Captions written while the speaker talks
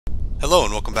Hello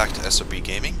and welcome back to SOB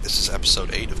Gaming. This is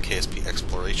episode 8 of KSP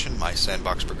Exploration, my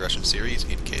sandbox progression series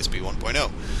in KSP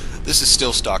 1.0. This is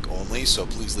still stock only, so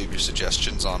please leave your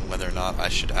suggestions on whether or not I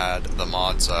should add the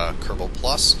mods Kerbal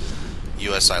Plus,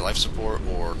 USI Life Support,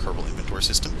 or Kerbal Inventory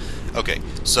System. Okay,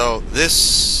 so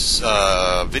this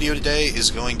video today is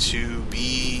going to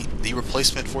be the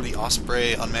replacement for the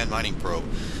Osprey unmanned mining probe.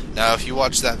 Now, if you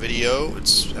watched that video,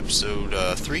 it's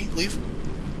episode 3, I believe.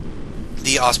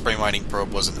 The Osprey mining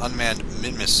probe was an unmanned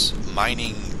Minmus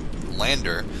mining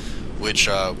lander, which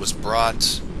was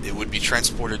brought. It would be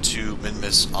transported to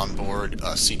Minmus on board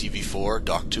CTV-4,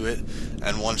 docked to it,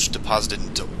 and once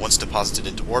deposited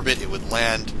into orbit, it would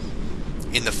land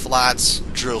in the flats,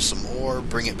 drill some ore,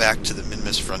 bring it back to the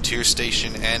Minmus Frontier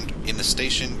Station, and in the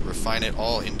station refine it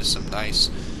all into some nice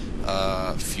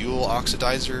fuel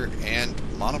oxidizer and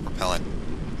monopropellant.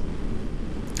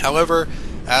 However,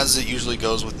 as it usually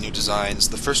goes with new designs,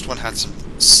 the first one had some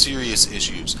serious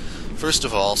issues. First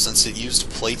of all, since it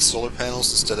used plate solar panels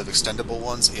instead of extendable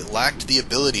ones, it lacked the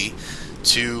ability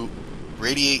to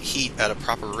radiate heat at a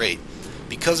proper rate.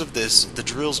 Because of this, the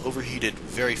drills overheated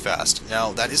very fast.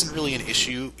 Now, that isn't really an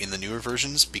issue in the newer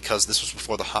versions because this was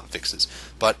before the hotfixes,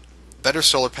 but better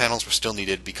solar panels were still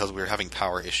needed because we were having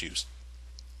power issues.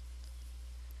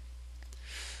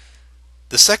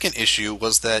 The second issue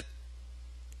was that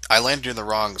I landed in the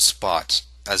wrong spot,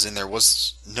 as in there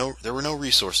were no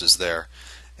resources there,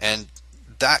 and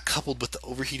that coupled with the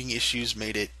overheating issues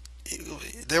made it.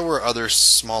 There were other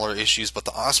smaller issues, but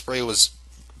the Osprey was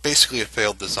basically a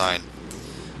failed design.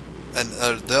 And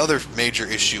the other major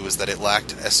issue was that it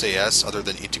lacked SAS other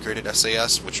than integrated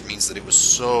SAS, which means that it was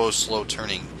so slow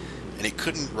turning, and it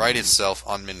couldn't right itself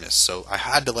on Minmus, so I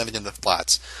had to land it in the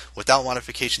flats. Without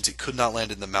modifications, it could not land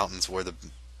in the mountains where the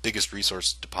biggest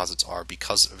resource deposits are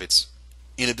because of its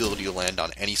inability to land on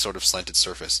any sort of slanted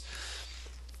surface.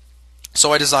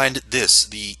 So I designed this,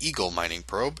 the Eagle mining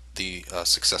probe, the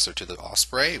successor to the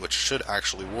Osprey, which should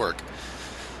actually work.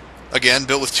 Again,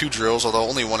 built with 2 drills, although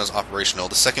only one is operational.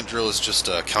 The second drill is just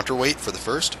a counterweight for the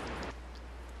first,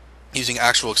 using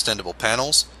actual extendable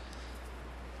panels,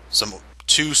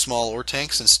 2 small ore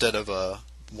tanks instead of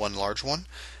one large one.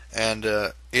 And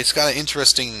it's got an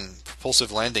interesting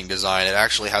propulsive landing design. It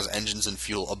actually has engines and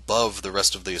fuel above the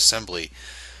rest of the assembly,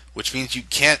 which means you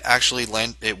can't actually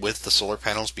land it with the solar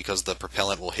panels because the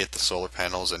propellant will hit the solar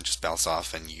panels and just bounce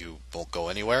off and you won't go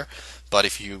anywhere. But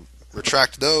if you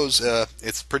retract those,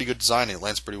 it's a pretty good design and it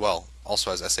lands pretty well.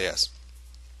 Also has SAS.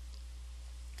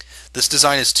 This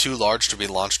design is too large to be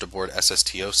launched aboard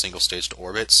SSTO, single stage to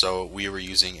orbit, so we were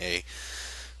using it's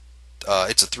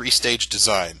a 3-stage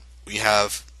design. We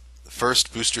have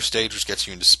first booster stage, which gets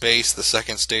you into space, the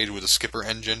second stage with a skipper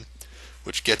engine,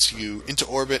 which gets you into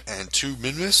orbit and to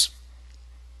Minmus,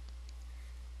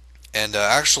 and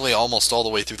actually almost all the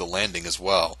way through the landing as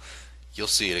well. You'll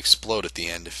see it explode at the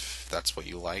end if that's what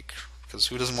you like, because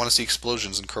who doesn't want to see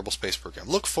explosions in Kerbal Space Program?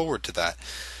 Look forward to that.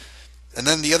 And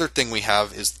then the other thing we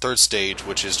have is third stage,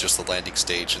 which is just the landing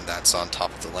stage, and that's on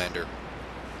top of the lander.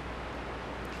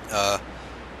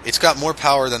 It's got more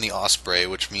power than the Osprey,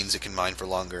 which means it can mine for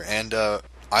longer, and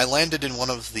I landed in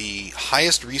one of the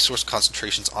highest resource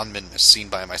concentrations on Minmus seen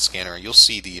by my scanner. You'll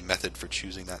see the method for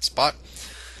choosing that spot.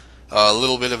 A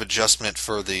little bit of adjustment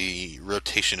for the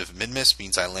rotation of Minmus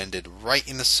means I landed right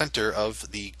in the center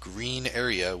of the green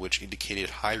area, which indicated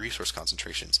high resource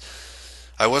concentrations.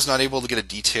 I was not able to get a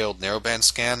detailed narrowband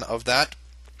scan of that,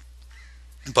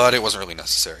 but it wasn't really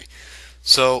necessary.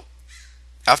 So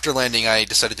after landing, I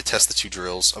decided to test the 2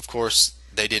 drills. Of course,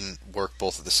 they didn't work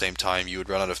both at the same time. You would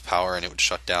run out of power and it would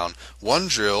shut down. One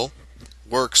drill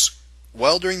works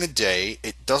well during the day.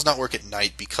 It does not work at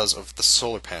night because of the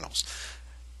solar panels.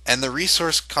 And the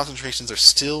resource concentrations are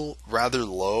still rather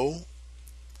low,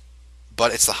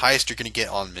 but it's the highest you're going to get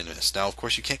on Minmus. Now, of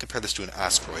course, you can't compare this to an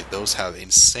asteroid. Those have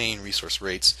insane resource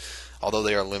rates, although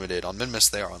they are limited. On Minmus,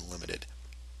 they are unlimited.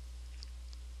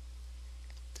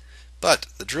 But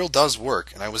the drill does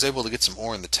work, and I was able to get some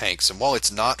ore in the tanks, and while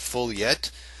it's not full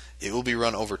yet, it will be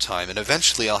run over time, and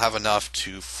eventually I'll have enough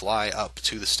to fly up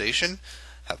to the station,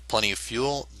 have plenty of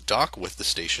fuel, dock with the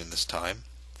station this time,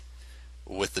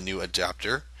 with the new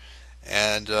adapter,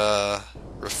 and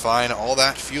refine all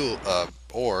that fuel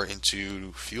ore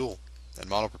into fuel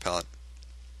and monopropellant.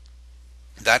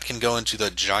 That can go into the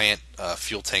giant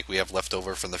fuel tank we have left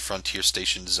over from the Frontier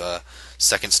Station's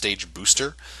second stage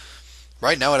booster.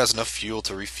 Right now it has enough fuel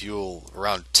to refuel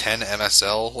around 10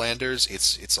 MSL landers.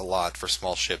 It's a lot for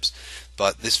small ships,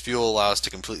 but this fuel allows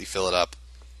to completely fill it up.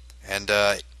 And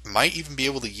might even be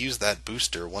able to use that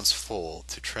booster once full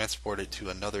to transport it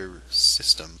to another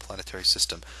system, planetary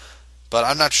system. But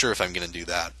I'm not sure if I'm going to do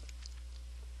that.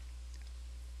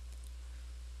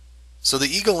 So the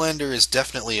Eagle lander is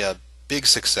definitely a big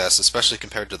success, especially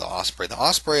compared to the Osprey. The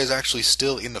Osprey is actually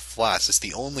still in the flats. It's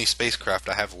the only spacecraft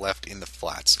I have left in the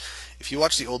flats. If you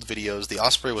watch the old videos, the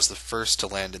Osprey was the first to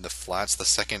land in the flats, the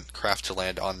second craft to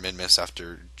land on Minmus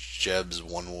after Jeb's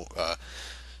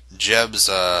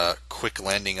quick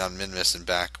landing on Minmus and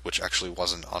back, which actually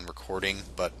wasn't on recording,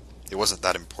 but it wasn't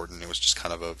that important. It was just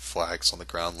kind of a flags on the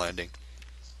ground landing.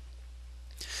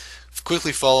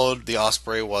 Quickly followed the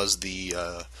Osprey was the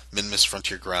Minmus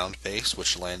Frontier Ground Base,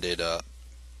 which landed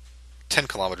 10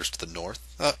 kilometers to the north.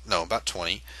 No, about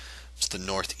 20 to the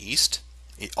northeast,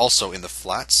 also in the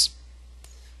flats.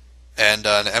 And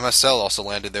an MSL also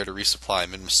landed there to resupply,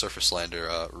 Minmus Surface Lander,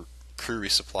 crew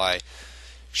resupply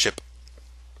ship.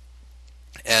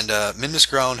 And Minmus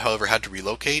Ground, however, had to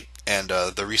relocate, and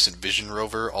the recent Vision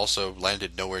rover also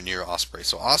landed nowhere near Osprey.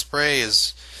 So Osprey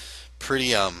is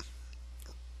pretty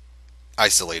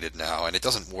isolated now, and it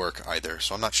doesn't work either,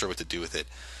 so I'm not sure what to do with it.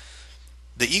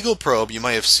 The Eagle probe, you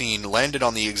might have seen, landed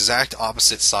on the exact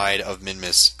opposite side of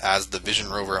Minmus as the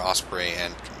Vision rover, Osprey,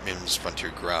 and Minmus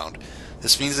Frontier Ground.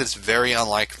 This means that it's very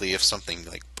unlikely if something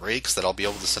like breaks that I'll be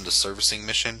able to send a servicing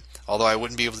mission, although I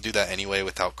wouldn't be able to do that anyway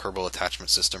without Kerbal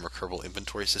Attachment System or Kerbal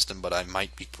Inventory System, but I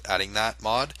might be adding that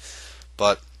mod.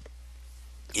 But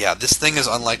yeah, this thing is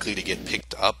unlikely to get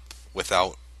picked up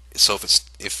without. So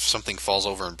if something falls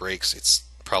over and breaks, it's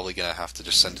probably going to have to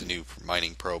just send a new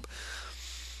mining probe.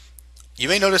 You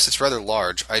may notice it's rather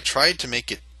large. I tried to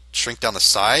make it shrink down the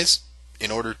size in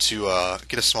order to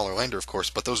get a smaller lander, of course,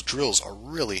 but those drills are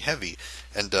really heavy,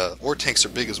 and ore tanks are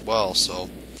big as well, so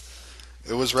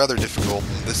it was rather difficult.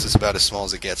 This is about as small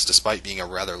as it gets, despite being a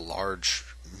rather large,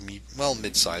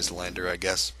 mid-sized lander, I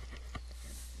guess.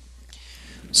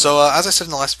 So, as I said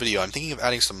in the last video, I'm thinking of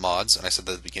adding some mods, and I said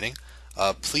that at the beginning.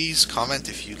 Please comment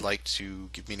if you'd like to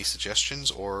give me any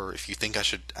suggestions, or if you think I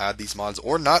should add these mods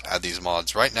or not add these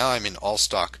mods. Right now I'm in all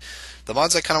stock. The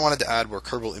mods I kind of wanted to add were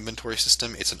Kerbal Inventory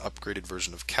System. It's an upgraded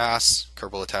version of CAS,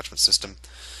 Kerbal Attachment System.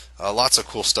 Lots of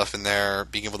cool stuff in there,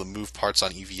 being able to move parts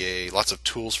on EVA, lots of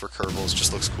tools for Kerbals,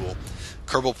 just looks cool.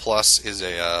 Kerbal Plus is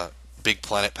a big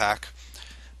planet pack,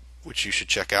 which you should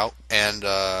check out. And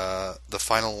the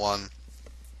final one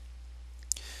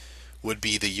would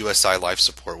be the USI Life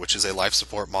Support, which is a life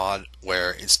support mod where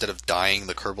instead of dying,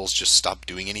 the Kerbals just stop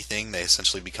doing anything. They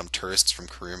essentially become tourists from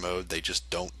career mode. They just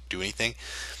don't do anything.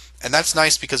 And that's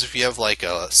nice because if you have like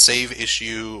a save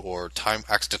issue or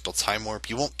accidental time warp,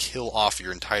 you won't kill off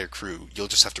your entire crew. You'll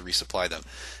just have to resupply them.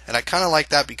 And I kind of like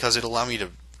that because it'll allow me to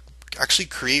actually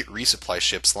create resupply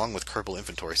ships along with Kerbal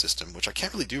Inventory System, which I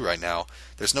can't really do right now.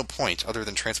 There's no point other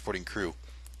than transporting crew.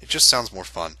 It just sounds more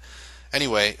fun.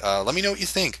 Anyway, let me know what you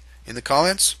think in the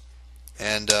comments,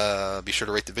 and be sure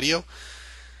to rate the video,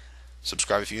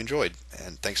 subscribe if you enjoyed,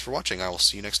 and thanks for watching. I will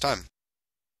see you next time.